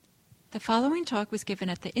The following talk was given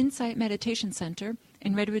at the Insight Meditation Center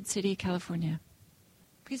in Redwood City, California.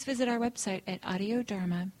 Please visit our website at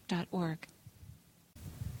audiodharma.org.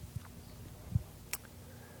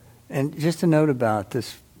 And just a note about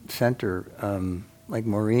this center, like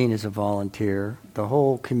Maureen is a volunteer. The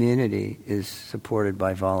whole community is supported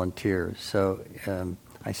by volunteers. So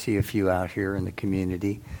I see a few out here in the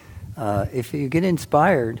community. If you get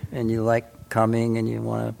inspired and you like coming and you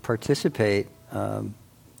want to participate,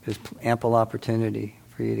 there's ample opportunity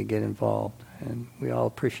for you to get involved. And we all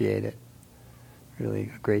appreciate it.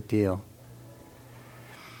 Really a great deal.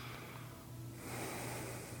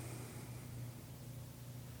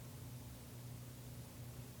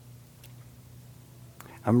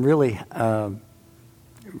 I'm really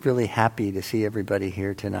happy to see everybody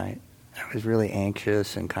here tonight. I was really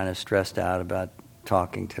anxious and kind of stressed out about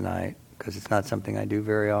talking tonight because it's not something I do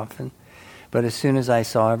very often. But as soon as I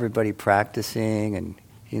saw everybody practicing and,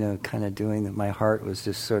 kind of doing that, my heart was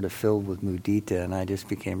just sort of filled with mudita, and I just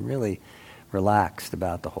became really relaxed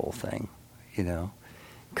about the whole thing,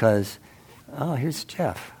 because, here's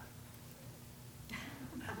Jeff,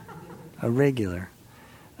 a regular.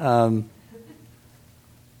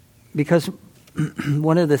 Because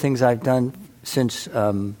one of the things I've done since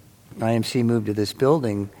IMC moved to this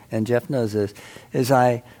building, and Jeff knows this, is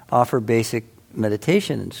I offer basic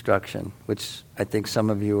meditation instruction, which I think some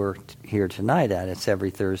of you are here tonight at. It's every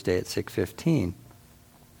Thursday at 6:15.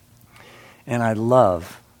 And I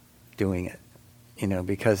love doing it,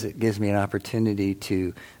 because it gives me an opportunity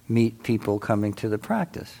to meet people coming to the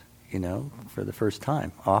practice, for the first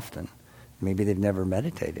time, often. Maybe they've never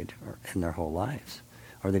meditated in their whole lives,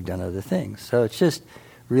 or they've done other things. So it's just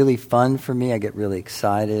really fun for me. I get really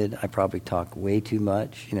excited. I probably talk way too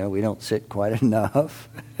much. We don't sit quite enough,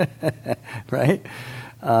 right?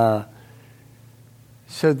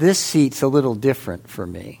 So this seat's a little different for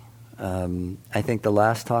me. I think the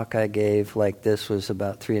last talk I gave like this was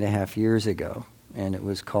about 3.5 years ago, and it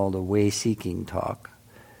was called a way-seeking talk.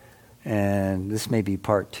 And this may be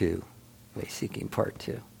part 2, way-seeking part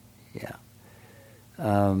 2. Yeah.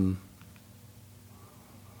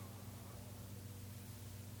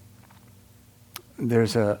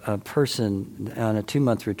 There's a person on a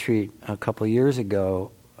 2-month retreat a couple years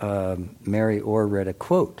ago, Mary Orr read a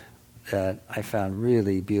quote that I found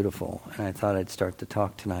really beautiful, and I thought I'd start the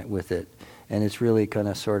talk tonight with it. And it's really going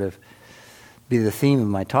to sort of be the theme of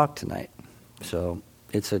my talk tonight. So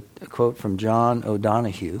it's a quote from John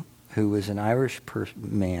O'Donohue, who was an Irish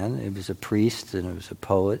man. He was a priest and he was a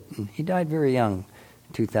poet, and he died very young.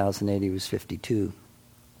 In 2008, he was 52.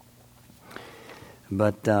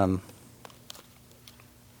 But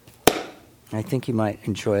I think you might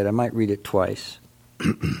enjoy it. I might read it twice.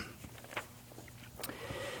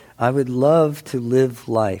 I would love to live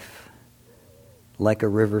life like a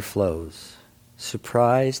river flows,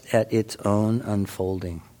 surprised at its own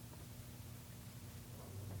unfolding.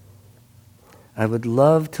 I would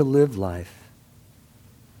love to live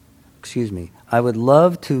I would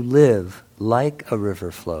love to live like a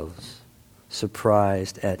river flows,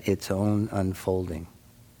 surprised at its own unfolding.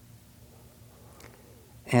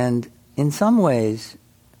 And in some ways,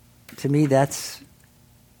 to me, that's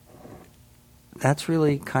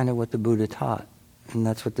really kind of what the Buddha taught. And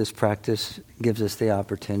that's what this practice gives us the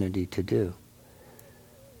opportunity to do.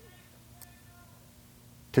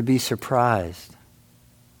 To be surprised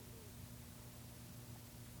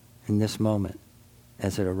in this moment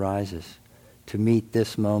as it arises. To meet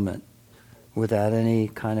this moment without any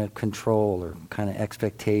kind of control or kind of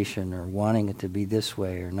expectation or wanting it to be this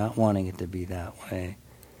way or not wanting it to be that way.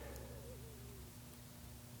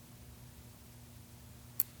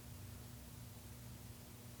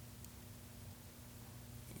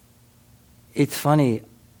 It's funny,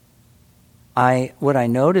 what I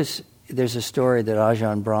notice, there's a story that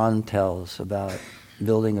Ajahn Brahm tells about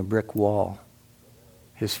building a brick wall,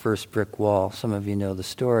 his first brick wall. Some of you know the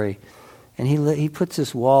story. And he puts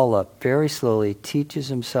this wall up very slowly, teaches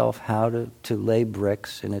himself how to lay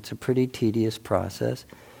bricks, and it's a pretty tedious process.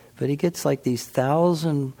 But he gets like these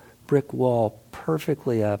 1,000 brick wall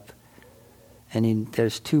perfectly up, and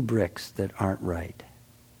there's 2 bricks that aren't right.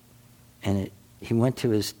 And he went to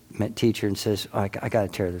his teacher and says, I got to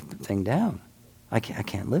tear the thing down. I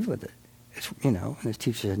can't live with it. And his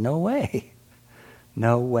teacher said, no way,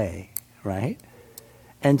 right?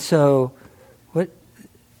 And so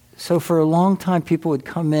for a long time, people would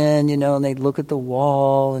come in, and they'd look at the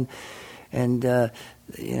wall, and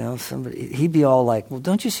he'd be all like, well,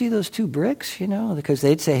 don't you see those 2 bricks, because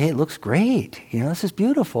they'd say, hey, it looks great, this is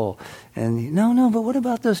beautiful. And no, but what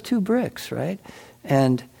about those 2 bricks, right?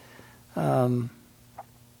 And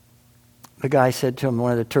the guy said to him,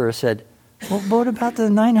 one of the tourists said, well, what about the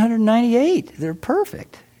 998? They're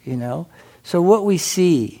perfect, you know. So what we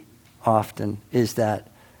see often is that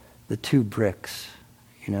the two bricks,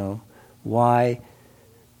 you know. Why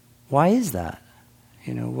is that?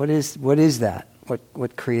 You know, what is that?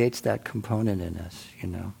 What creates that component in us, you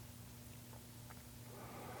know?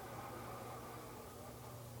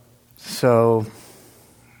 So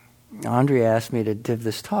Andrea asked me to give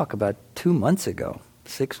this talk about 2 months ago,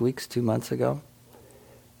 6 weeks, 2 months ago.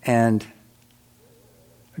 And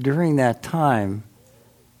during that time,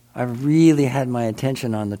 I really had my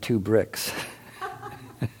attention on the two bricks.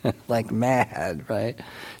 Like mad, right?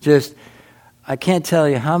 Just, I can't tell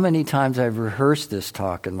you how many times I've rehearsed this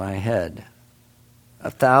talk in my head.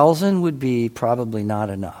 1,000 would be probably not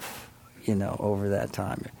enough, you know, over that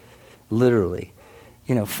time. Literally.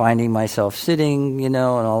 You know, finding myself sitting, you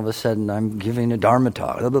know, and all of a sudden I'm giving a Dharma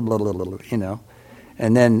talk, blah, blah, blah, blah, blah, you know.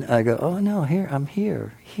 And then I go, oh no, I'm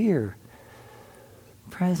here,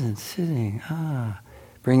 present, sitting,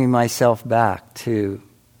 bringing myself back to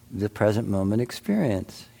the present moment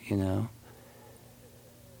experience, you know.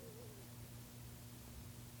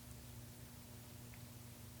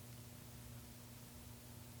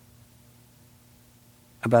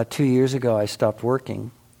 About 2 years ago, I stopped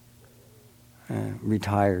working,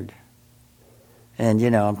 retired. And,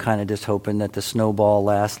 you know, I'm kind of just hoping that the snowball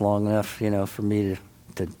lasts long enough, you know, for me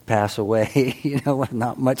to pass away, you know, with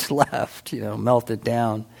not much left, you know, melt it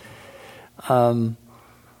down. And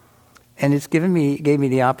it's gave me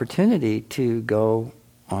the opportunity to go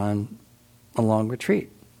on a long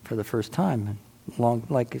retreat for the first time.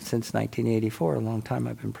 Like since 1984, a long time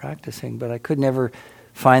I've been practicing, but I could never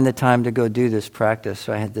find the time to go do this practice.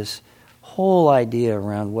 So I had this whole idea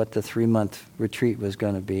around what the 3-month retreat was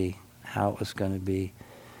going to be, how it was going to be.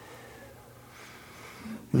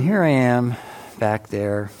 And here I am back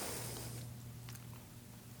there.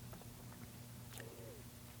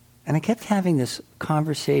 And I kept having this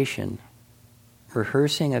conversation,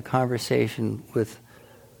 rehearsing a conversation with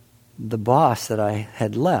the boss that I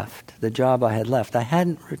had left, the job I had left. I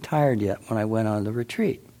hadn't retired yet when I went on the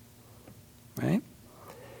retreat, right?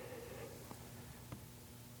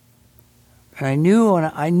 And I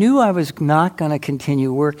knew I was not going to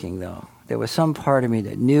continue working, though. There was some part of me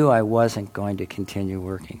that knew I wasn't going to continue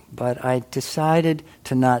working. But I decided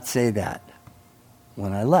to not say that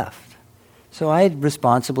when I left. So I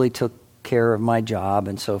responsibly took care of my job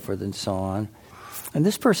and so forth and so on. And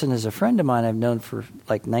this person is a friend of mine I've known for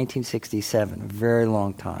like 1967, a very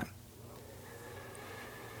long time,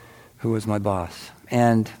 who was my boss.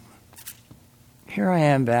 And here I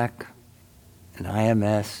am back in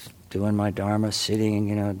IMS, doing my Dharma, sitting,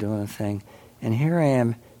 you know, doing a thing. And here I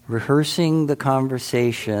am rehearsing the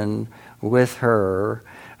conversation with her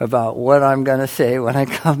about what I'm going to say when I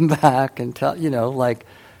come back and tell, you know, like,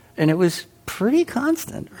 and it was pretty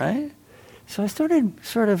constant, right? So I started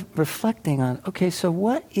sort of reflecting on, okay, so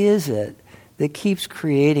what is it that keeps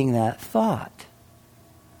creating that thought,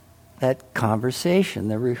 that conversation,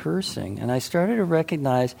 the rehearsing? And I started to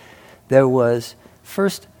recognize there was,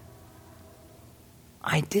 first,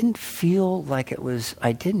 I didn't feel like it was,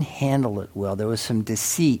 I didn't handle it well. There was some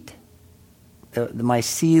deceit. My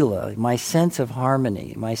sila, my sense of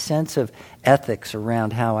harmony, my sense of ethics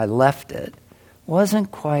around how I left it wasn't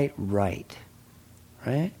quite right,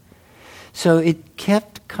 right? So it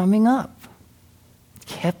kept coming up,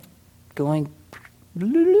 kept going,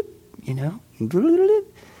 you know, and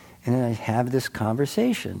then I'd have this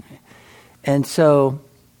conversation. And so,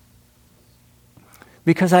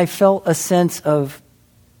 because I felt a sense of,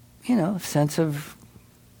 you know, sense of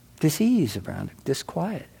dis-ease around it,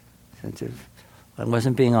 disquiet, sense of, I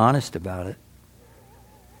wasn't being honest about it.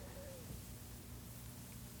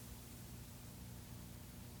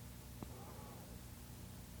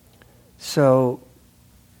 So,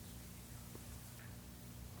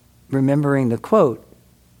 remembering the quote,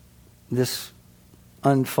 this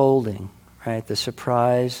unfolding, right, the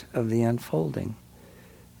surprise of the unfolding.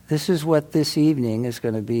 This is what this evening is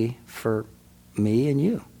going to be for me and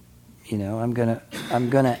you. You know, I'm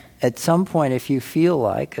gonna at some point, if you feel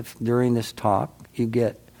like, if during this talk you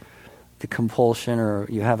get the compulsion or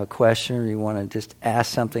you have a question or you want to just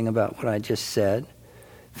ask something about what I just said,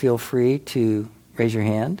 feel free to raise your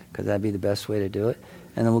hand, because that'd be the best way to do it.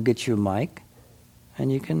 And then we'll get you a mic,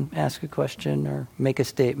 and you can ask a question or make a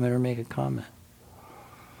statement or make a comment.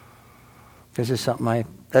 This is something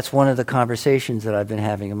that's one of the conversations that I've been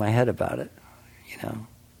having in my head about it, you know,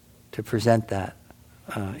 to present that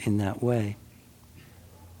in that way.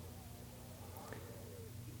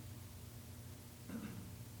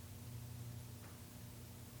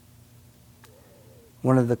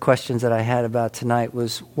 one of the questions that I had about tonight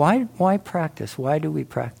was, why practice? Why do we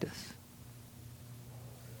practice?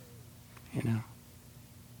 You know?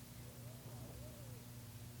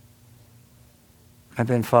 I've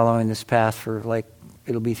been following this path for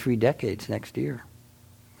it'll be 3 decades next year,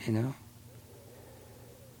 you know?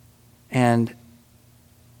 And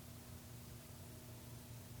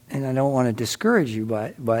I don't want to discourage you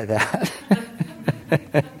by that.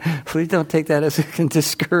 Please don't take that as a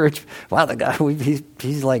discouragement. Wow, the guy,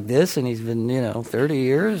 he's like this and he's been, 30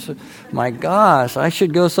 years. My gosh, I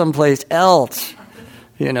should go someplace else,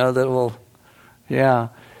 that will, yeah.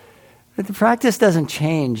 But the practice doesn't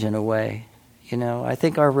change in a way, I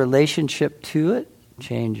think our relationship to it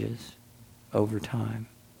changes over time.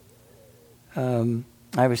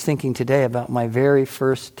 I was thinking today about my very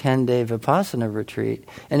first 10-day Vipassana retreat,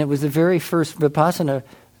 and it was the very first Vipassana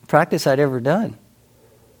practice I'd ever done.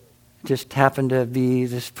 It just happened to be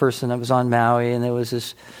this person that was on Maui, and there was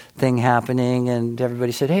this thing happening, and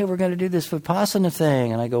everybody said, "Hey, we're going to do this Vipassana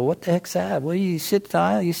thing." And I go, "What the heck's that?" "Well, you sit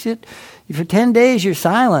for 10 days, you're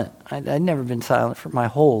silent." I'd never been silent for my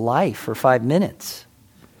whole life for 5 minutes.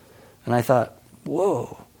 And I thought,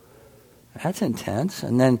 whoa. That's intense.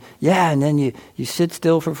 And then you sit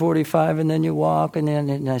still for 45 and then you walk.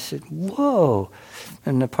 And I said, whoa.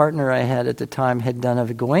 And the partner I had at the time had done a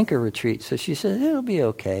Goenka retreat. So she said, it'll be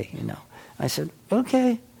okay, I said,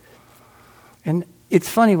 okay. And it's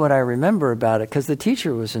funny what I remember about it, because the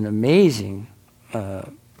teacher was an amazing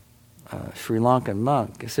Sri Lankan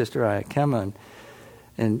monk, Sister Ayakema,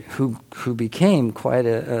 and who became quite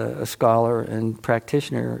a scholar and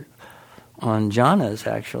practitioner on jhanas,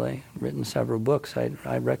 actually, written several books.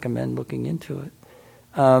 I recommend looking into it.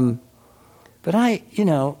 But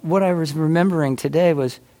what I was remembering today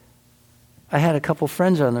was I had a couple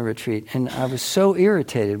friends on the retreat, and I was so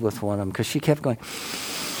irritated with one of them because she kept going,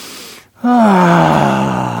 and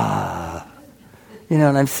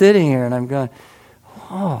I'm sitting here and I'm going,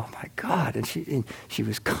 oh my God! And she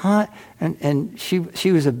was and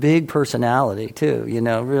she was a big personality too,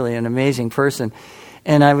 really an amazing person.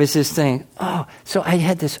 And I was just saying, so I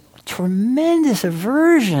had this tremendous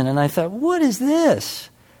aversion, and I thought, what is this?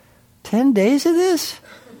 10 days of this?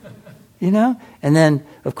 And then,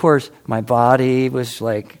 of course, my body was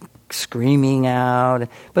screaming out.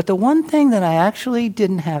 But the one thing that I actually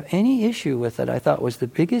didn't have any issue with, that I thought was the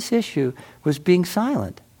biggest issue, was being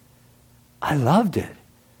silent. I loved it.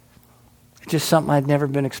 It's just something I'd never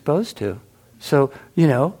been exposed to. So,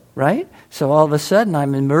 right? So all of a sudden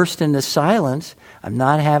I'm immersed in the silence. I'm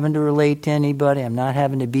not having to relate to anybody. I'm not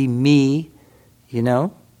having to be me,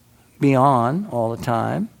 be on all the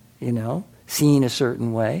time, seen a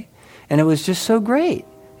certain way. And it was just so great.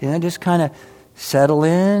 Just kind of settle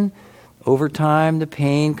in. Over time, the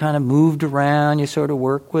pain kind of moved around. You sort of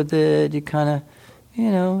work with it. You kind of,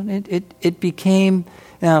 it became,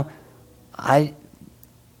 now,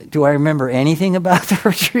 do I remember anything about the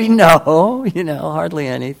retreat? No, hardly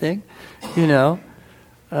anything,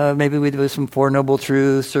 Maybe we did some Four Noble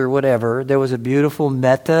Truths or whatever. There was a beautiful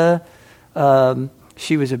metta.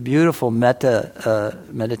 She was a beautiful metta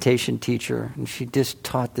meditation teacher, and she just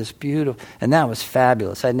taught this beautiful, and that was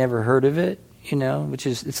fabulous. I'd never heard of it, which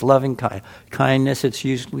is, it's loving kindness. It's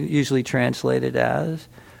usually translated as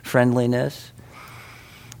friendliness.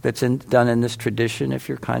 That's done in this tradition if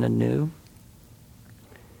you're kind of new.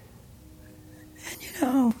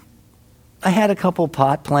 And I had a couple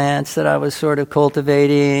pot plants that I was sort of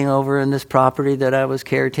cultivating over in this property that I was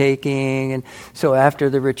caretaking. And so after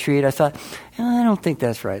the retreat, I thought, I don't think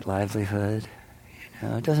that's right livelihood.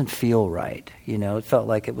 It doesn't feel right. It felt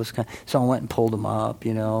like it was so I went and pulled them up,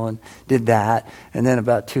 and did that. And then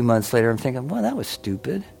about 2 months later, I'm thinking, well, that was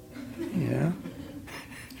stupid,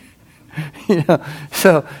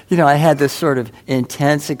 So, I had this sort of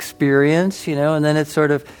intense experience, and then it's sort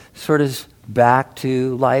of back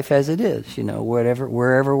to life as it is,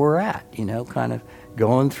 wherever we're at, kind of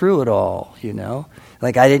going through it all,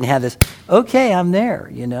 Like I didn't have this, okay, I'm there,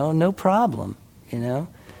 no problem,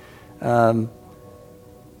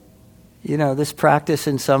 This practice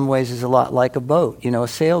in some ways is a lot like a boat, a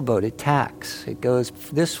sailboat. It tacks. It goes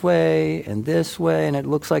this way, and it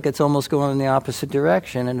looks like it's almost going in the opposite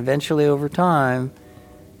direction, and eventually over time,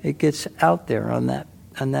 it gets out there on that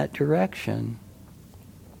direction.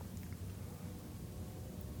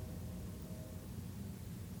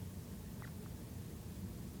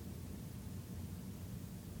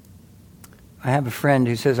 I have a friend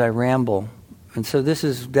who says I ramble, and so this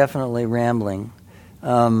is definitely rambling.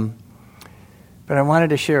 But I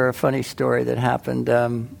wanted to share a funny story that happened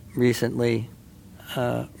recently,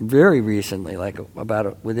 very recently,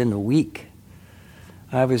 within a week.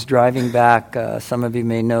 I was driving back, some of you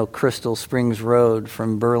may know Crystal Springs Road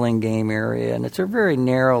from Burlingame area, and it's a very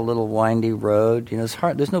narrow little windy road. It's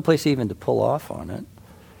hard, there's no place even to pull off on it.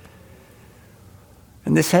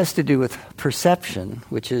 And this has to do with perception,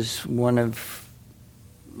 which is one of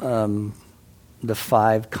the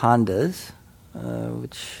 5 khandhas,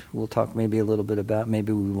 which we'll talk maybe a little bit about,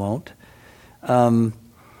 maybe we won't.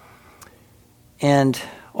 And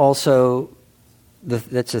also,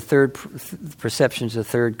 that's a third, perception's a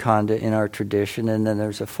third khandha in our tradition, and then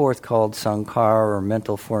there's a fourth called sankhara, or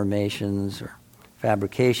mental formations, or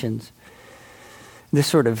fabrications. This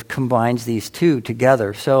sort of combines these two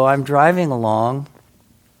together. So I'm driving along,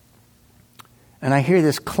 and I hear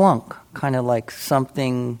this clunk, kind of like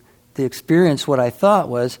something, the experience, what I thought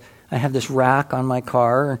was, I have this rack on my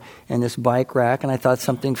car, and this bike rack, and I thought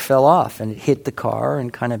something fell off, and it hit the car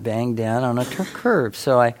and kind of banged down on a curb.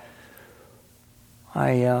 So I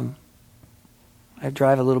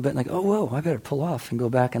drive a little bit, and I go, oh, whoa, I better pull off and go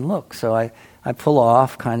back and look. So I pull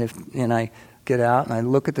off, kind of, and I get out, and I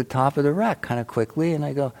look at the top of the rack kind of quickly, and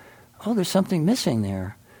I go, oh, there's something missing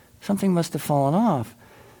there. Something must have fallen off.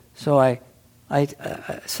 So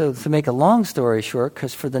so to make a long story short,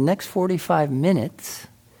 because for the next 45 minutes,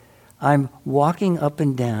 I'm walking up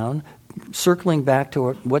and down, circling back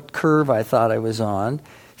to what curve I thought I was on,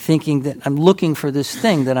 thinking that I'm looking for this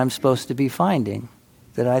thing that I'm supposed to be finding,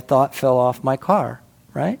 that I thought fell off my car,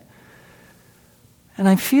 right? And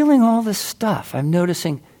I'm feeling all this stuff. I'm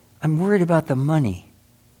noticing I'm worried about the money.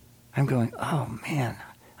 I'm going, oh man,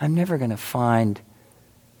 I'm never going to find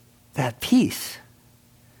that piece.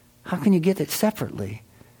 How can you get it separately?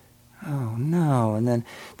 Oh no. And then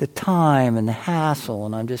the time and the hassle,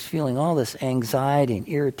 and I'm just feeling all this anxiety and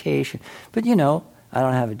irritation. But I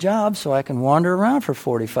don't have a job, so I can wander around for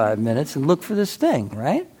 45 minutes and look for this thing,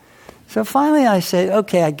 right? So finally I say,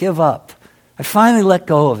 okay, I give up. I finally let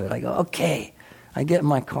go of it. I go, okay. I get in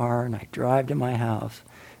my car and I drive to my house.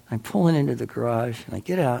 I'm pulling into the garage and I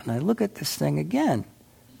get out and I look at this thing again.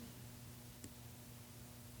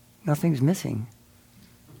 Nothing's missing.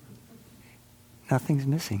 Nothing's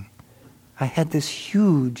missing. I had this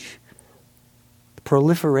huge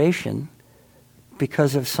proliferation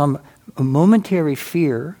because of a momentary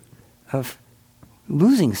fear of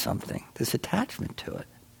losing something, this attachment to it,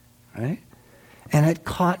 right? And it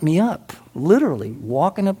caught me up, literally,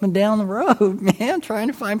 walking up and down the road, man, trying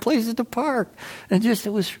to find places to park. And it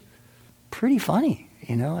was pretty funny,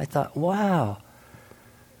 I thought, wow.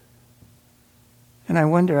 And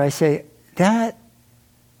I say,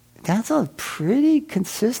 that's a pretty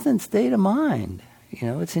consistent state of mind.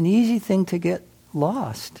 It's an easy thing to get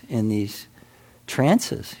lost in these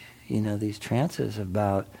trances, these trances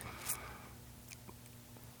about,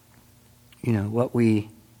 what we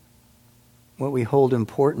hold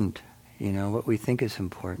important, what we think is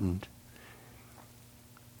important.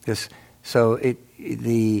 This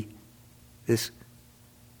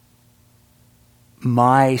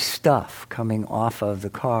my stuff coming off of the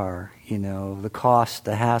car, the cost,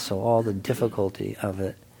 the hassle, all the difficulty of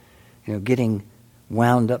it, getting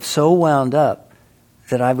so wound up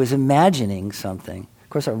that I was imagining something. Of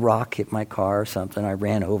course, a rock hit my car or something. I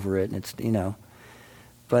ran over it, and it's,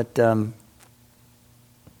 But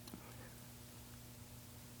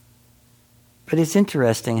it's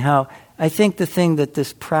interesting how I think the thing that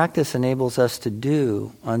this practice enables us to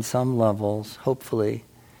do on some levels, hopefully,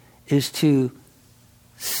 is to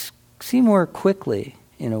see more quickly,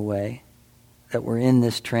 in a way, that we're in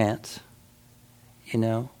this trance.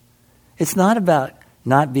 It's not about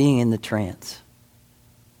not being in the trance.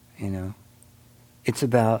 It's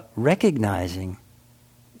about recognizing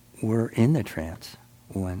we're in the trance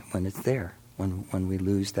when it's there, when we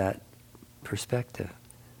lose that perspective.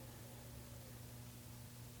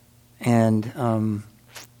 And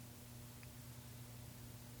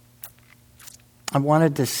I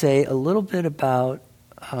wanted to say a little bit about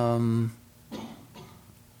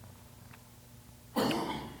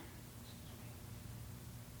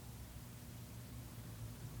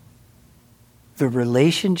the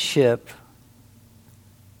relationship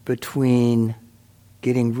between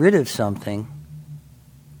getting rid of something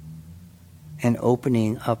and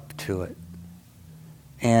opening up to it.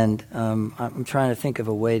 And I'm trying to think of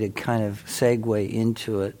a way to kind of segue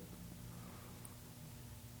into it.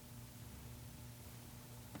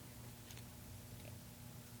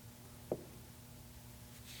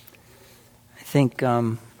 I think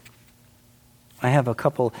I have a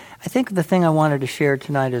couple. I think the thing I wanted to share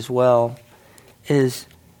tonight as well is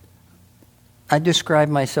I describe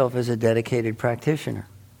myself as a dedicated practitioner,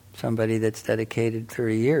 somebody that's dedicated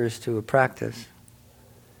 30 years to a practice.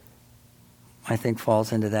 I think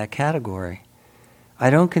falls into that category. I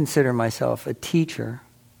don't consider myself a teacher,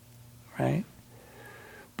 right?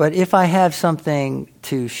 But if I have something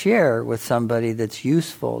to share with somebody that's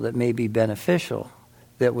useful, that may be beneficial,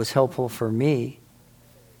 that was helpful for me,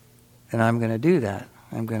 then I'm going to do that.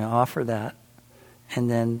 I'm going to offer that. And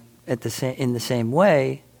then in the same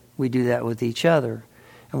way, we do that with each other.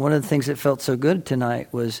 And one of the things that felt so good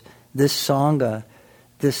tonight was this Sangha,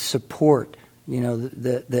 this support,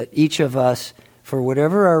 that each of us, for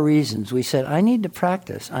whatever our reasons, we said, I need to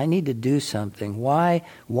practice. I need to do something. Why?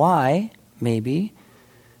 Maybe.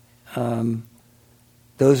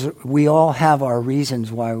 We all have our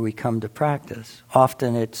reasons why we come to practice.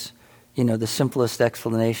 Often it's, the simplest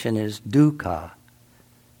explanation is dukkha.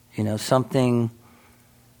 Something,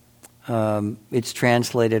 it's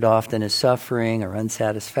translated often as suffering or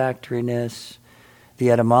unsatisfactoriness.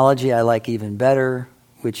 The etymology I like even better,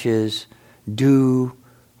 which is du,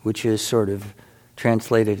 which is sort of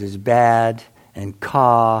translated as bad, and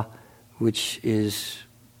ka, which is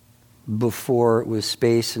before it was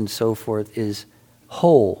space and so forth, is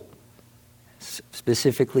hole,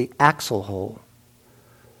 specifically axle hole.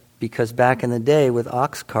 Because back in the day with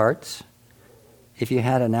ox carts, if you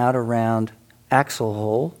had an out-around axle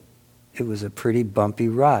hole, it was a pretty bumpy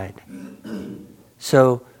ride.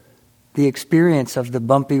 So the experience of the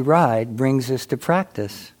bumpy ride brings us to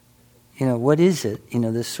practice. What is it?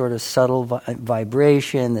 This sort of subtle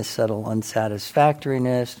vibration, this subtle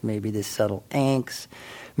unsatisfactoriness, maybe this subtle angst,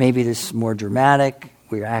 maybe this more dramatic,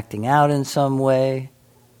 we're acting out in some way.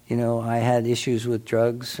 I had issues with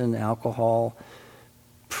drugs and alcohol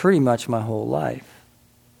pretty much my whole life.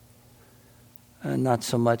 Not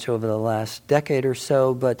so much over the last decade or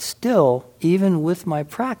so, but still, even with my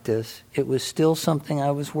practice, it was still something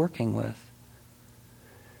I was working with.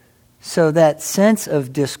 So that sense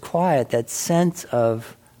of disquiet, that sense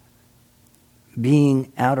of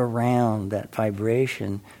being out around that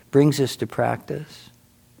vibration brings us to practice.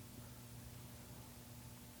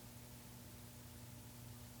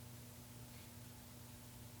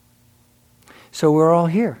 So we're all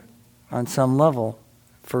here on some level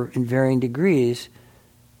in varying degrees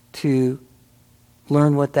to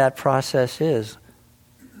learn what that process is.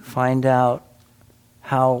 Find out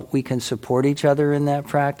how we can support each other in that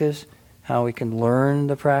practice, how we can learn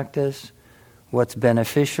the practice, what's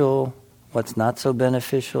beneficial, what's not so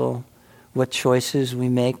beneficial, what choices we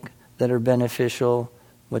make that are beneficial,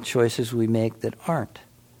 what choices we make that aren't.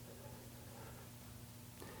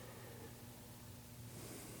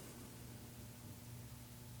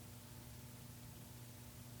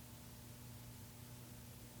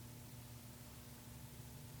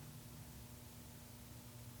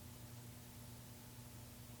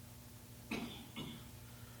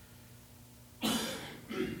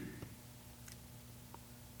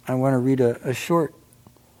 I want to read a short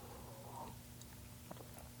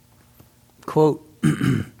quote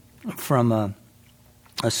from a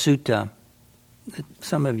sutta that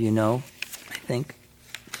some of you know, I think,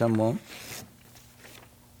 some won't.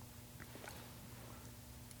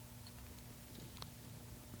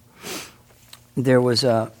 There was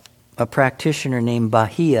a practitioner named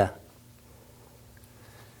Bahia,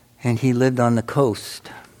 and he lived on the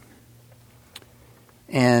coast.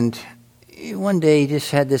 And one day he just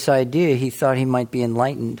had this idea. He thought he might be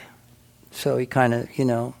enlightened. So he kind of,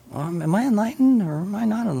 am I enlightened or am I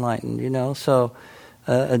not enlightened? So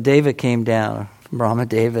a deva came down, Brahma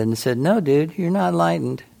Deva, and said, no, dude, you're not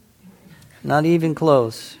enlightened. Not even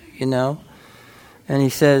close, And he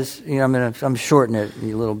says, I'm shortening it a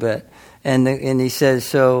little bit. And he says,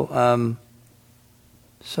 so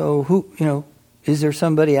who, is there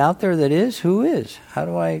somebody out there that is? Who is? How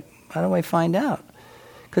do I find out?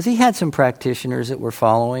 Because he had some practitioners that were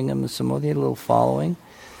following him, he had a little following.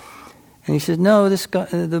 And he says, no, this guy,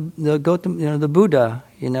 the Gautam, the Buddha,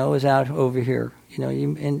 is out over here.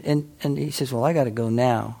 And he says, well, I got to go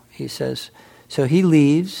now. He says, so he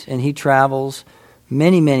leaves and he travels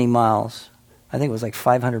many, many miles. I think it was like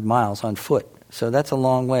 500 miles on foot. So that's a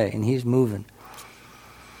long way, and he's moving.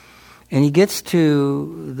 And he gets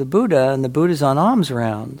to the Buddha, and the Buddha's on alms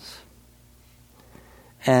rounds.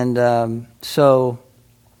 And so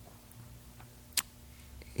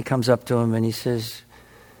he comes up to him and he says,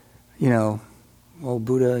 oh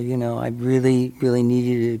Buddha, I really, really need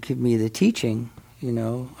you to give me the teaching.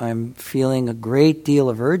 I'm feeling a great deal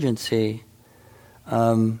of urgency,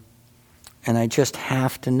 and I just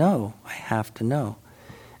have to know. I have to know.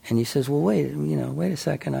 And he says, well, wait a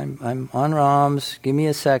second. I'm on alms. Give me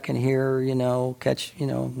a second here.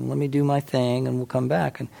 Let me do my thing, and we'll come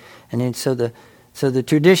back. And then so the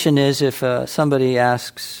tradition is if somebody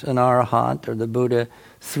asks an arahant or the Buddha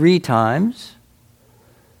 3 times,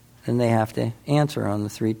 then they have to answer on the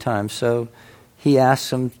 3 times. So he asks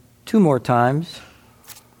them 2 more times,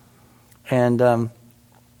 and the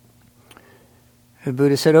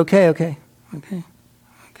Buddha said, okay, I'm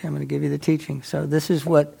going to give you the teaching. So this is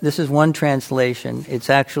one translation. It's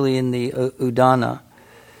actually in the Udana,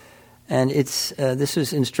 and this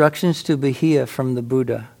is instructions to Bahiya from the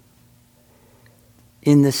Buddha.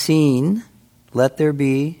 In the seen, let there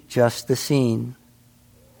be just the seen.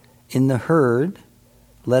 In the heard,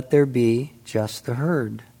 let there be just the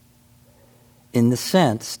heard. In the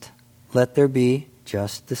sensed, let there be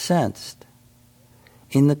just the sensed.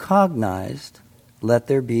 In the cognized, let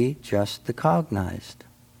there be just the cognized.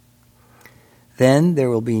 Then there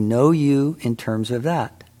will be no you in terms of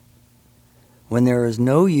that. When there is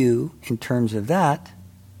no you in terms of that,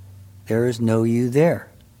 there is no you there.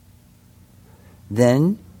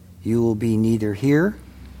 Then you will be neither here,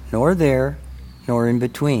 nor there, nor in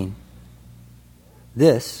between.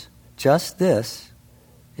 This, just this,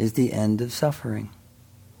 is the end of suffering.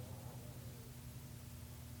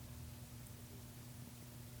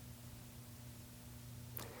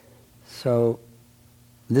 So,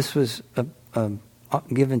 this was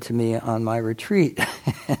given to me on my retreat.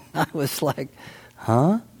 And I was like,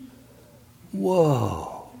 huh?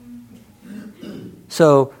 Whoa.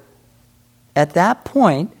 So, at that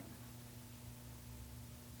point,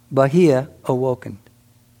 Bahiya awoken.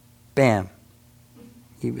 Bam.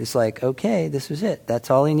 He was like, okay, this was it.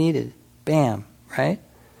 That's all he needed. Bam. Right?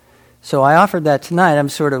 So I offered that tonight. I'm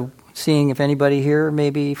sort of seeing if anybody here,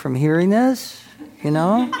 maybe from hearing this,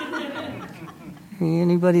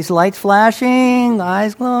 Anybody's lights flashing,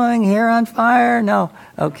 eyes glowing, hair on fire? No.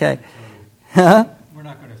 Okay. We're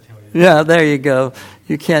not going to tell you. Yeah, there you go.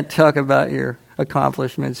 You can't talk about your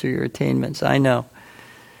accomplishments or your attainments. I know.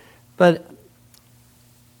 But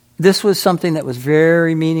this was something that was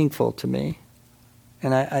very meaningful to me.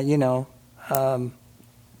 And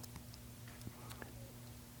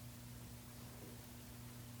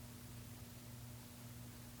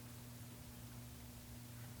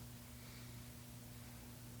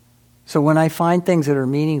so when I find things that are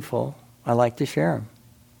meaningful, I like to share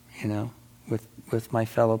them, with my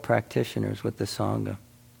fellow practitioners, with the Sangha.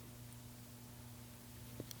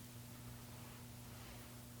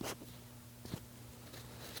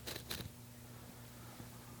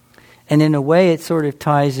 And in a way, it sort of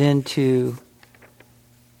ties into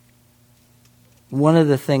one of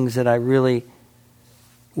the things that I really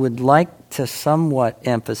would like to somewhat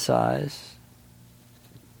emphasize.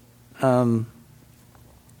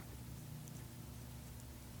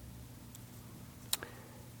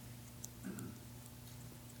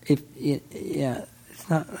 It's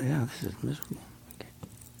not. Yeah, this is miserable.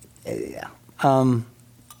 Okay. Yeah.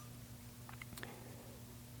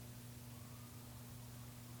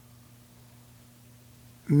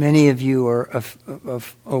 Many of you are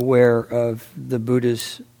aware of the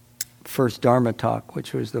Buddha's first Dharma talk,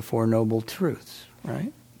 which was the Four Noble Truths,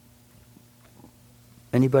 right?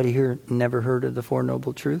 Anybody here never heard of the Four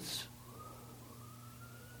Noble Truths?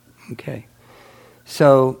 Okay.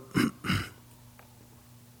 So,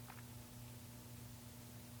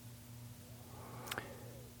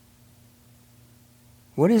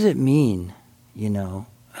 what does it mean,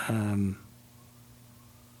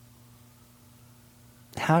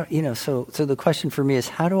 how, so the question for me is,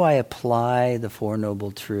 how do I apply the Four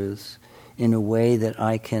Noble Truths in a way that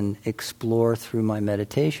I can explore through my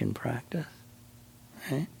meditation practice?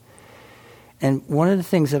 Right? And one of the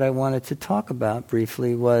things that I wanted to talk about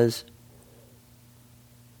briefly was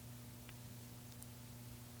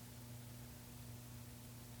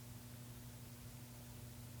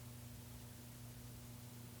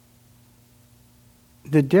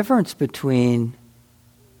the difference between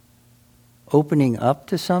opening up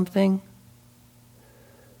to something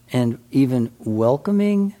and even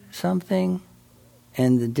welcoming something,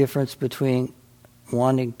 and the difference between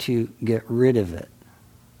wanting to get rid of it,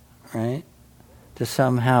 right? To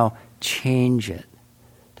somehow change it,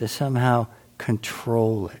 to somehow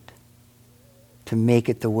control it, to make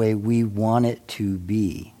it the way we want it to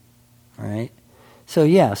be, right? So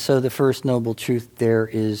the first noble truth, there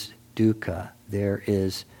is dukkha, there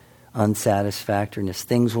is unsatisfactoriness.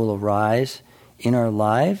 Things will arise in our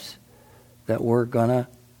lives that we're going to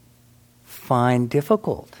find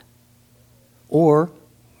difficult, or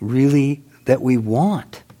really that we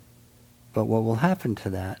want. But what will happen to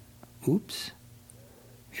that? Oops,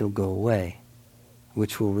 it'll go away,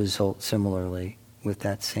 which will result similarly with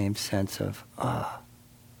that same sense of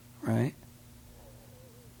right?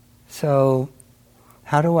 So,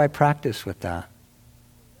 how do I practice with that?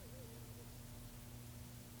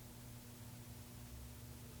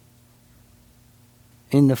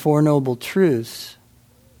 in the Four Noble Truths,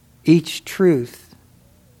 each truth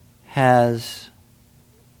has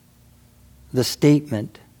the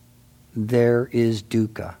statement, there is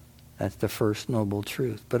dukkha. That's the first noble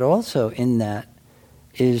truth. But also in that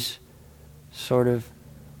is sort of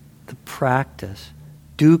the practice.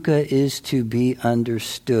 Dukkha is to be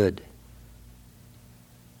understood.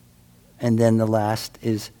 And then the last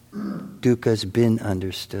is dukkha's been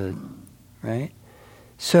understood, right?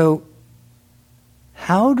 So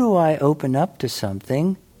how do I open up to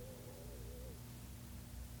something?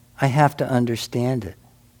 I have to understand it.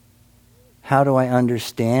 How do I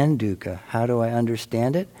understand dukkha? How do I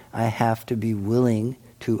understand it? I have to be willing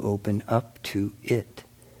to open up to it.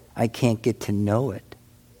 I can't get to know it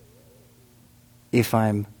if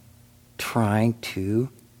I'm trying to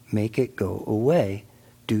make it go away,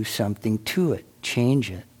 do something to it,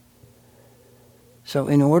 change it. So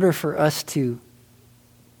in order for us to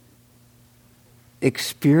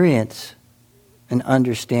experience and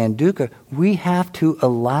understand dukkha, we have to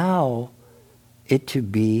allow it to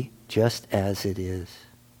be just as it is.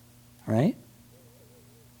 Right?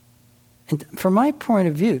 And from my point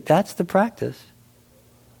of view, that's the practice.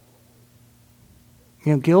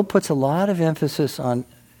 You know, Gil puts a lot of emphasis on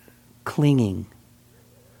clinging,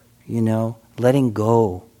 you know, letting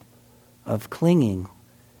go of clinging.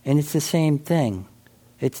 And it's the same thing.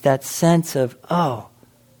 It's that sense of, oh,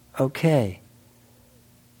 okay,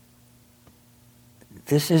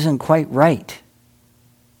 this isn't quite right.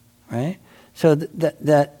 Right? So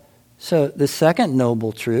so the second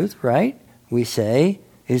noble truth, right, we say,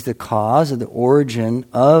 is the cause of the origin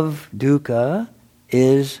of dukkha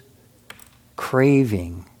is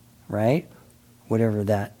craving, right? Whatever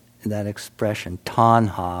that expression,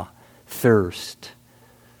 tanha, thirst,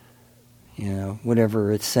 you know,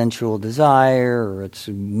 whatever it's sensual desire or it's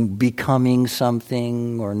becoming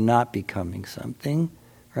something or not becoming something,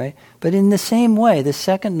 right? But in the same way, the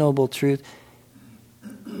second noble truth,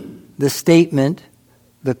 the statement,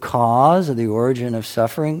 the cause of the origin of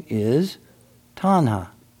suffering is tanha,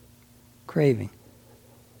 craving.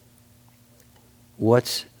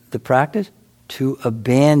 What's the practice? To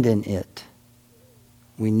abandon it.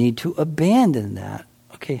 We need to abandon that.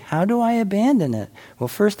 Okay, how do I abandon it? Well,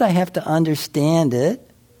 first I have to understand it,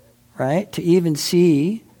 right? To even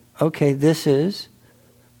see, okay,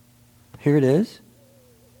 here it is.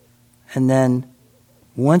 And then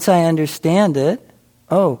once I understand it,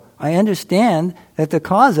 I understand that the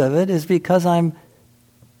cause of it is because I'm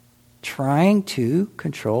trying to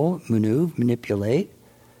control, manipulate,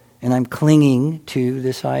 and I'm clinging to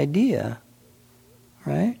this idea,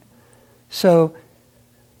 right? So,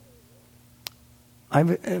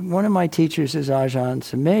 one of my teachers is Ajahn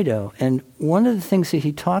Sumedho, and one of the things that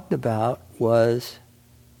he talked about was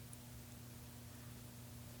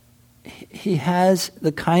he has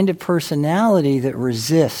the kind of personality that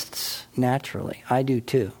resists naturally. I do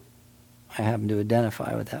too. I happen to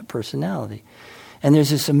identify with that personality. And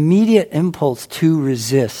there's this immediate impulse to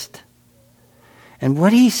resist. And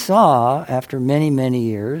what he saw after many, many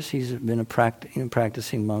years, he's been a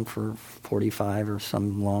practicing monk for 45 or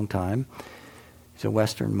some long time, he's a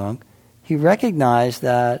Western monk, he recognized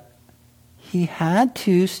that he had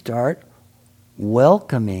to start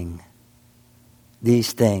welcoming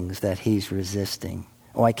these things that he's resisting.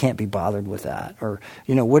 Oh, I can't be bothered with that. Or,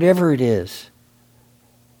 whatever it is.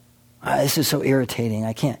 This is so irritating,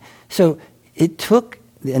 I can't. So it took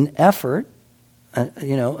an effort,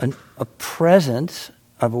 a presence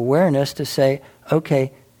of awareness to say,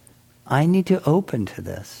 okay, I need to open to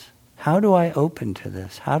this. How do I open to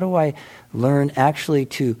this? How do I learn actually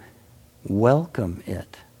to welcome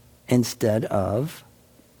it instead of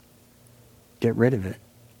get rid of it?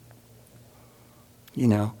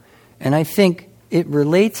 And I think it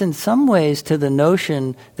relates in some ways to the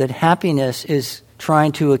notion that happiness is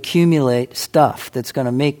trying to accumulate stuff that's going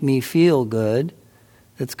to make me feel good,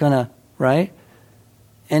 that's going to, right?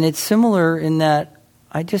 And it's similar in that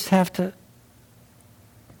I just have to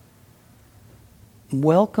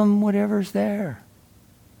welcome whatever's there.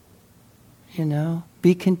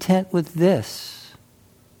 Be content with this.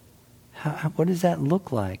 What does that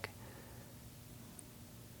look like?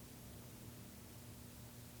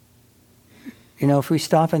 If we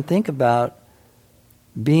stop and think about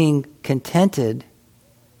being contented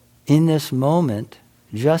in this moment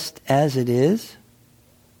just as it is,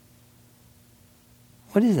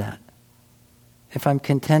 what is that? If I'm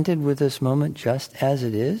contented with this moment just as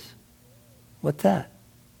it is, what's that?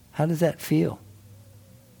 How does that feel?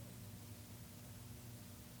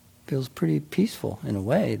 Feels pretty peaceful in a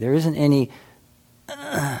way. There isn't any,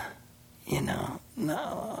 no,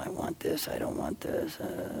 I want this, I don't want this,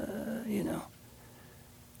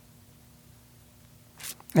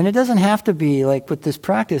 And it doesn't have to be, like with this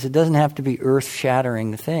practice, it doesn't have to be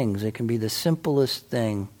earth-shattering things. It can be the simplest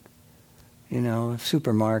thing.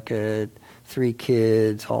 Supermarket, 3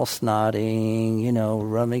 kids, all snotting,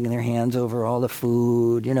 rubbing their hands over all the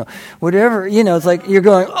food, whatever, it's like you're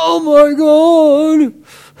going, oh my God.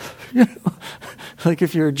 Like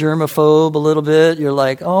if you're a germaphobe a little bit, you're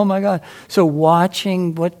like, oh my God. So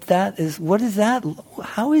watching what is that?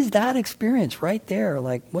 How is that experience right there?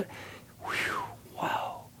 Like what? Whew,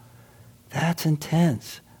 wow, that's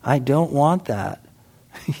intense. I don't want that.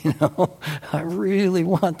 I really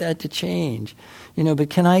want that to change. But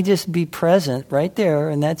can I just be present right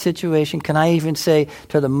there in that situation? Can I even say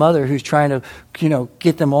to the mother who's trying to,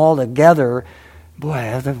 get them all together, boy, I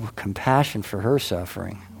have the compassion for her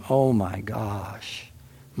suffering. Oh my gosh,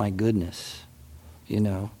 my goodness,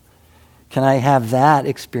 Can I have that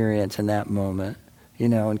experience in that moment,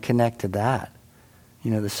 and connect to that,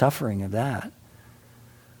 the suffering of that?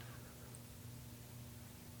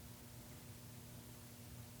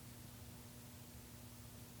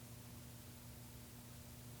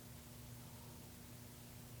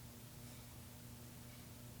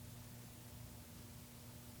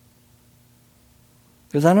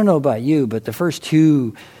 Because I don't know about you, but the first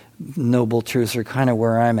 2 noble truths are kind of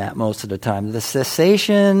where I'm at most of the time. The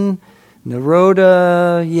cessation,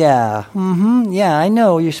 Nirodha, yeah, I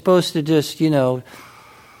know. You're supposed to just,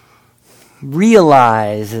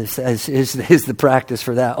 realize is the practice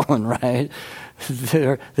for that one, right?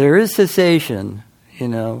 There is cessation,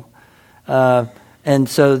 and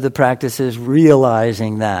so the practice is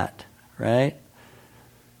realizing that, right?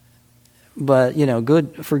 But,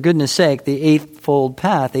 for goodness sake, the Eightfold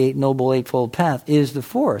Path, the Noble Eightfold Path, is the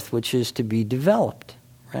 4th, which is to be developed,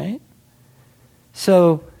 right?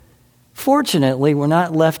 So, fortunately, we're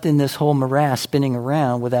not left in this whole morass spinning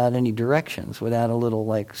around without any directions, without a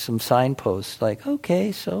little, some signposts,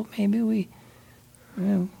 okay, so maybe we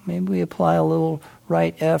apply a little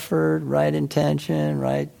right effort, right intention,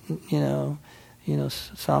 right,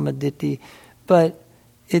 samadhi. But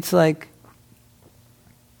it's like,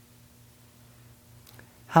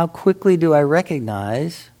 how quickly do I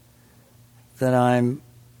recognize that I'm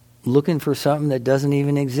looking for something that doesn't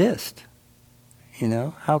even exist?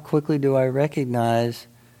 How quickly do I recognize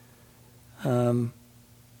the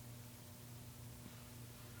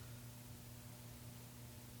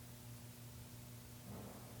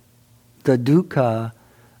dukkha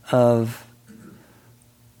of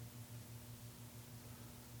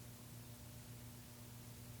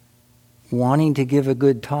wanting to give a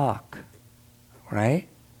good talk, right?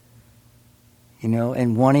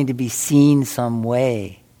 And wanting to be seen some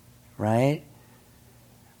way, right?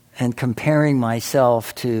 And comparing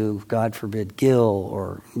myself to, God forbid, Gil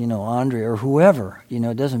or, Andre or whoever,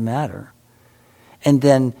 it doesn't matter. And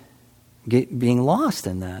then being lost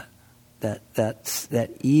in that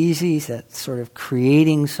easy, that sort of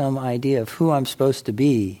creating some idea of who I'm supposed to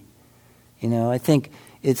be. I think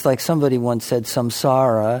it's like somebody once said,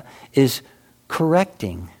 samsara is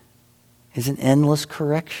correcting. Is an endless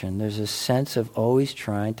correction. There's a sense of always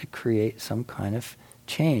trying to create some kind of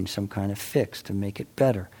change, some kind of fix, to make it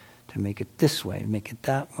better, to make it this way, make it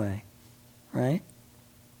that way, right?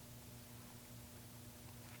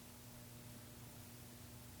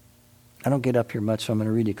 I don't get up here much, so I'm going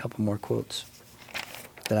to read you a couple more quotes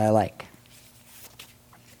that I like.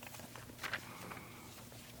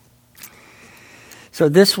 So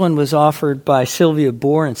this one was offered by Sylvia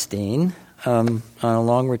Borenstein on a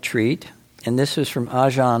long retreat. And this is from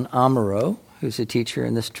Ajahn Amaro, who's a teacher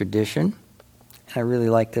in this tradition. And I really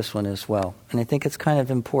like this one as well. And I think it's kind of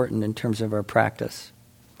important in terms of our practice.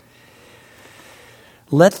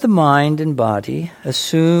 Let the mind and body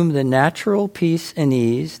assume the natural peace and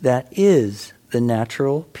ease that is the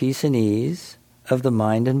natural peace and ease of the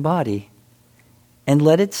mind and body, and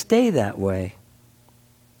let it stay that way.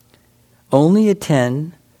 Only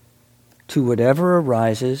attend to whatever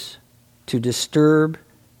arises to disturb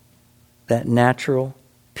that natural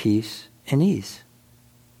peace and ease.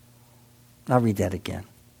 I'll read that again.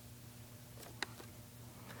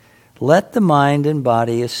 Let the mind and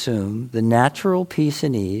body assume the natural peace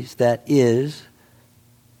and ease that is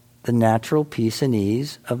the natural peace and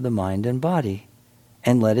ease of the mind and body,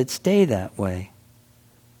 and let it stay that way.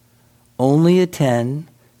 Only attend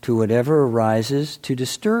to whatever arises to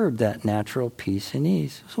disturb that natural peace and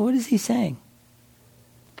ease. So what is he saying?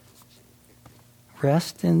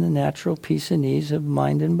 Rest in the natural peace and ease of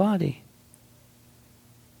mind and body.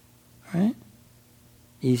 Right?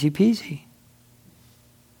 Easy peasy.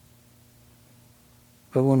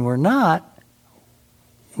 But when we're not,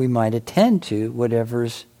 we might attend to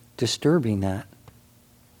whatever's disturbing that.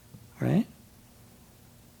 Right?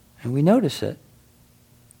 And we notice it.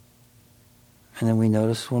 And then we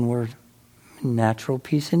notice when we're in natural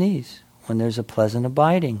peace and ease, when there's a pleasant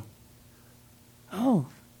abiding. Oh,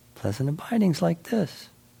 pleasant abiding's like this.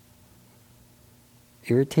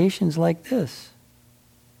 Irritation's like this.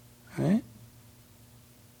 Right?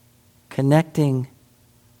 Connecting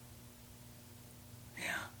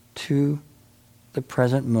to the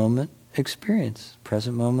present moment experience,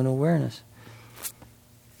 present moment awareness.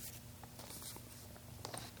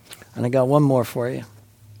 And I got one more for you.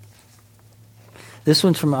 This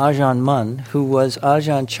one's from Ajahn Mun, who was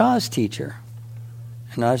Ajahn Chah's teacher.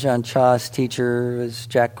 And Ajahn Chah's teacher was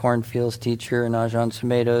Jack Kornfield's teacher, and Ajahn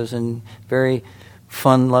Sumedho's, and very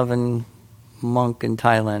fun-loving monk in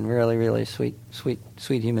Thailand. Really, really sweet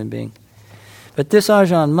human being. But this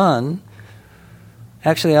Ajahn Mun,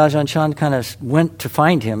 actually Ajahn Chah kind of went to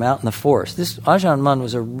find him out in the forest. This Ajahn Mun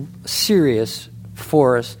was a serious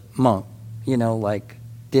forest monk. Like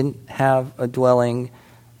didn't have a dwelling,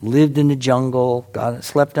 lived in the jungle,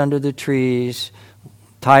 slept under the trees,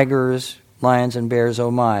 tigers, lions and bears, oh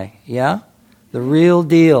my. Yeah? The real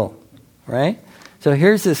deal, right? So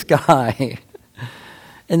here's this guy.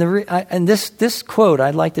 And this quote,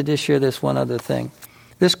 I'd like to just share this one other thing.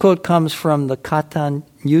 This quote comes from the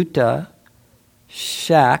Katanyutta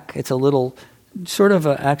shack. It's a little, sort of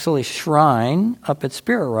actually shrine up at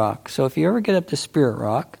Spirit Rock. So if you ever get up to Spirit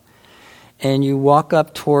Rock and you walk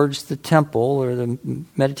up towards the temple or the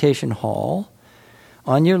meditation hall,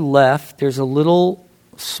 on your left there's a little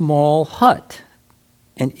small hut.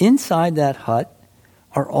 And inside that hut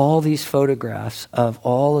are all these photographs of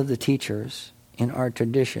all of the teachers in our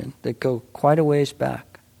tradition that go quite a ways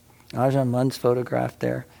back. Ajahn Mun's photograph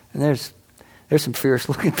there. And there's some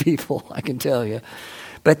fierce-looking people, I can tell you.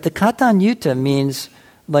 But the Katanyutta means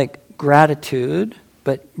like gratitude,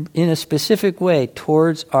 but in a specific way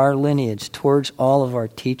towards our lineage, towards all of our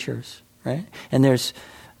teachers, right? And there's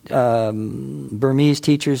Burmese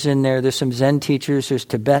teachers in there. There's some Zen teachers. There's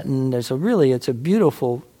Tibetan. It's a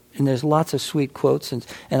beautiful, and there's lots of sweet quotes. And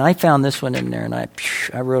I found this one in there, and I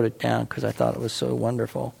wrote it down because I thought it was so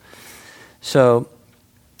wonderful. So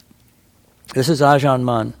this is Ajahn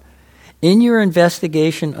Mun. In your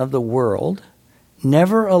investigation of the world,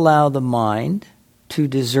 never allow the mind to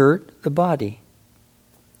desert the body.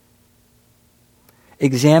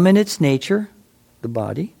 Examine its nature, the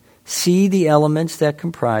body. See the elements that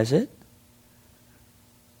comprise it.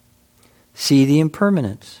 See the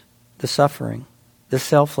impermanence, the suffering, the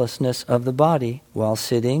selflessness of the body while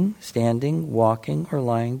sitting, standing, walking, or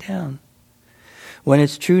lying down. When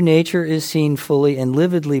its true nature is seen fully and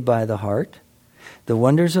lividly by the heart, the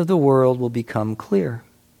wonders of the world will become clear.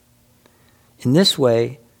 In this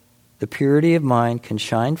way, the purity of mind can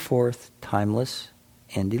shine forth, timeless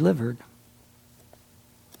and delivered.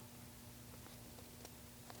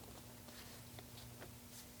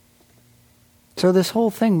 So this whole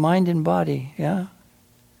thing, mind and body, yeah?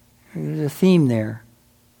 There's a theme there,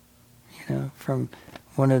 from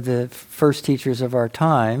one of the first teachers of our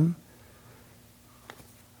time,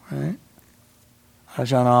 right?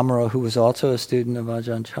 Ajahn Amaro, who was also a student of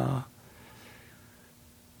Ajahn Chah.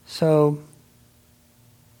 So,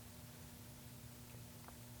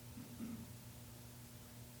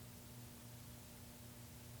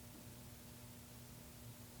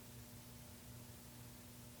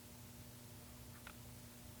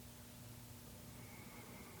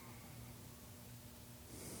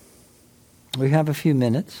 we have a few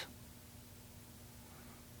minutes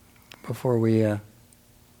before we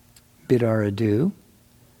bid our adieu.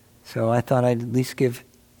 So I thought I'd at least give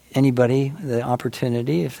anybody the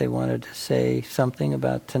opportunity, if they wanted to say something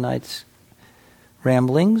about tonight's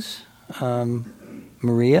ramblings.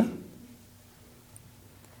 Maria?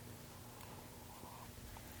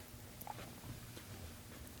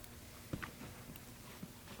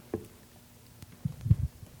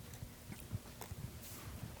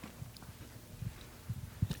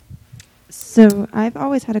 So I've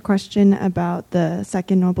always had a question about the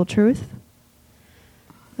second noble truth.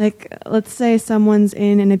 Like, let's say someone's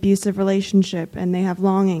in an abusive relationship and they have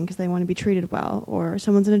longing because they want to be treated well, or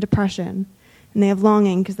someone's in a depression and they have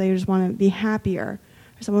longing because they just want to be happier,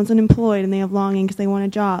 or someone's unemployed and they have longing because they want a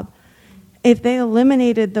job. If they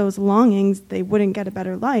eliminated those longings, they wouldn't get a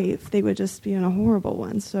better life. They would just be in a horrible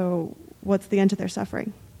one. So what's the end to their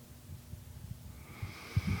suffering?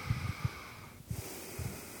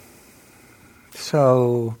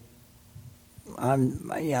 So, I'm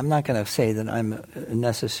not going to say that I'm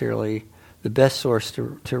necessarily the best source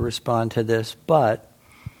to respond to this, but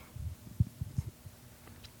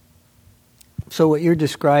so what you're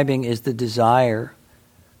describing is the desire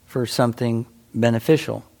for something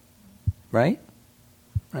beneficial, right?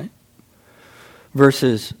 Right?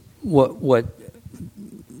 versus what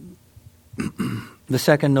the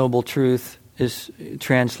second noble truth is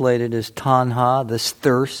translated as tanha, this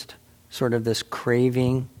thirst, sort of this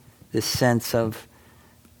craving, this sense of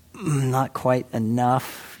not quite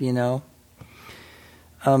enough,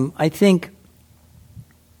 I think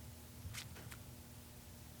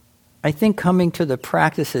coming to the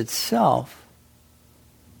practice itself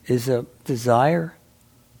is a desire,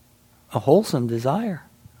 a wholesome desire,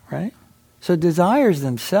 right? So desires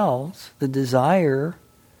themselves, the desire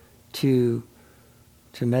to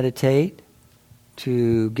meditate,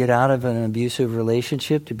 to get out of an abusive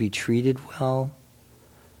relationship, to be treated well,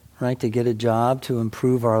 right? To get a job, to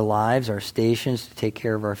improve our lives, our stations, to take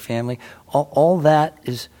care of our family. All that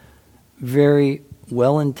is very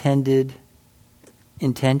well-intended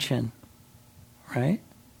intention, right?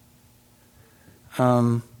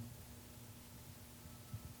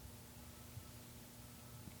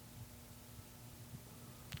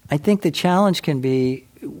 I think the challenge can be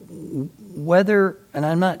whether, and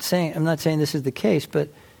I'm not saying this is the case, but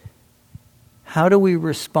how do we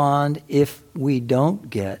respond if we don't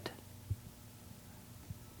get?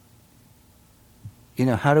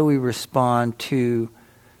 How do we respond to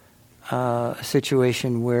a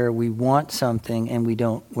situation where we want something and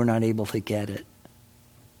we're not able to get it?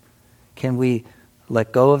 Can we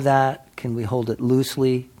let go of that? Can we hold it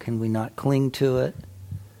loosely? Can we not cling to it?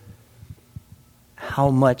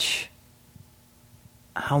 How much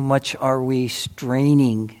are we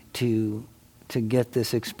straining to get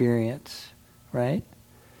this experience, right?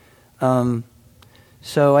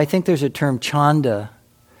 So I think there's a term chanda,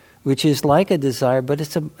 which is like a desire, but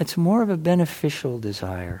it's more of a beneficial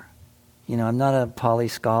desire. I'm not a Pali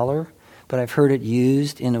scholar, but I've heard it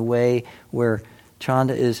used in a way where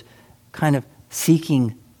chanda is kind of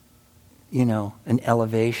seeking, an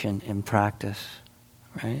elevation in practice,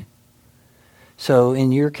 right? So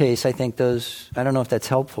in your case, I think I don't know if that's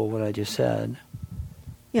helpful, what I just said.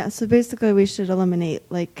 Yeah, so basically we should eliminate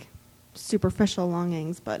superficial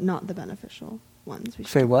longings, but not the beneficial ones.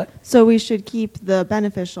 Say what? So we should keep the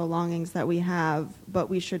beneficial longings that we have, but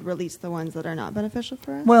we should release the ones that are not beneficial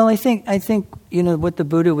for us? Well, I think what the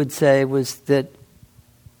Buddha would say was that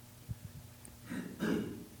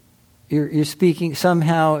you're speaking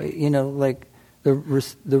somehow, like the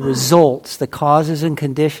results, the causes and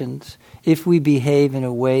conditions. If we behave in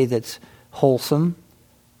a way that's wholesome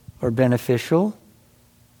or beneficial,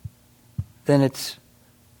 then it's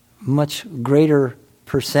much greater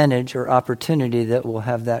percentage or opportunity that we'll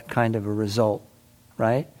have that kind of a result,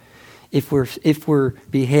 right? If we're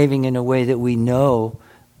behaving in a way that we know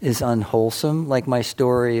is unwholesome, like my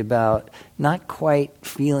story about not quite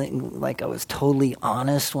feeling like I was totally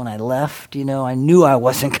honest when I left, I knew I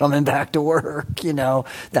wasn't coming back to work,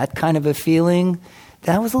 that kind of a feeling.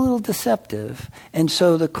 That was a little deceptive. And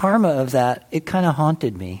so the karma of that, it kind of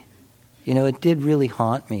haunted me. It did really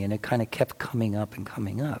haunt me, and it kind of kept coming up and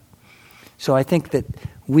coming up. So I think that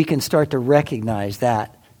we can start to recognize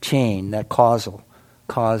that chain, that cause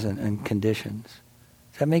and conditions.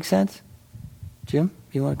 Does that make sense? Jim,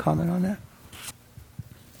 you want to comment on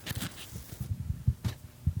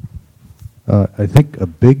that? I think a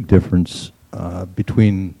big difference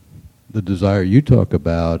between the desire you talk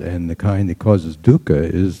about and the kind that causes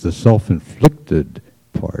dukkha is the self-inflicted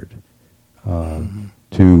part.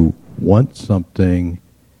 To want something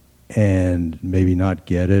and maybe not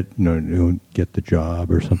get it, don't get the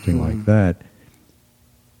job or something like that.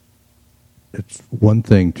 It's one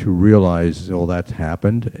thing to realize, that's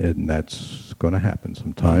happened and that's going to happen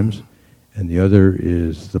sometimes. And the other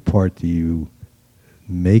is the part that you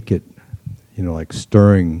make it, like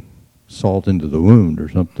stirring salt into the wound or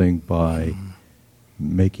something by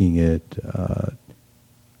making it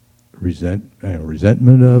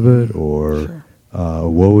resentment of it or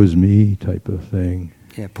woe is me type of thing.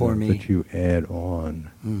 Yeah, poor me. That you add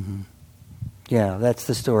on. Mm-hmm. Yeah, that's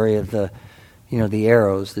the story of the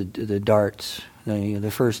arrows, the darts.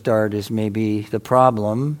 The first dart is maybe the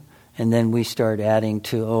problem, and then we start adding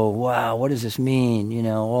to, oh, wow, what does this mean?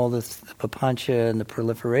 All the papancha and the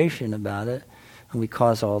proliferation about it, and we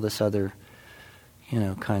cause all this other,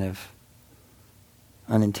 kind of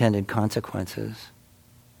unintended consequences.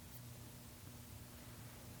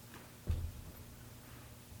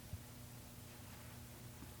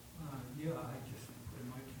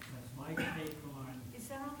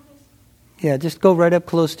 Yeah, just go right up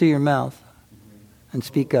close to your mouth and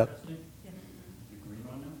speak up.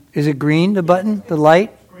 Is it green, the button, the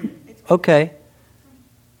light? Okay.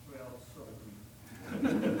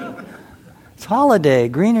 It's holiday,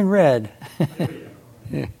 green and red.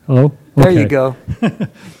 Hello? There you go.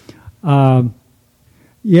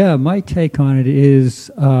 Yeah, my take on it is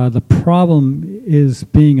the problem is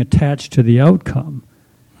being attached to the outcome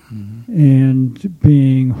and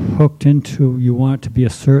being hooked into you want it to be a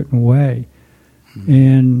certain way.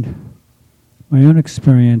 And my own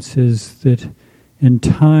experience is that in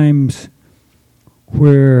times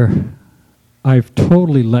where I've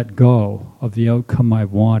totally let go of the outcome I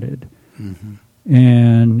wanted,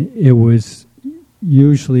 and it was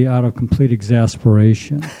usually out of complete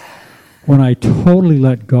exasperation. When I totally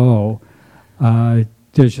let go,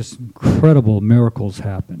 there's just incredible miracles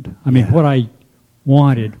happened. I mean, what I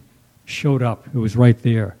wanted showed up. It was right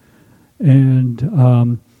there.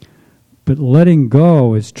 And but letting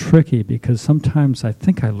go is tricky because sometimes I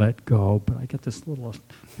think I let go, but I get this little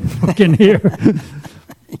hook in here.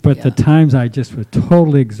 But the times I just was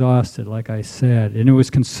totally exhausted, like I said, and it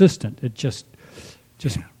was consistent. It just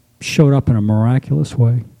showed up in a miraculous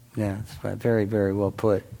way. Yeah, it's very, very well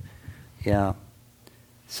put. Yeah.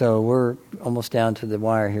 So we're almost down to the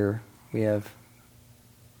wire here.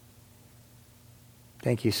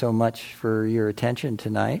 Thank you so much for your attention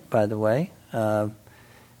tonight, by the way,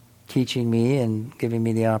 teaching me and giving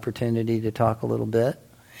me the opportunity to talk a little bit.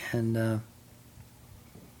 And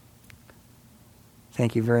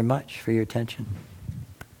thank you very much for your attention.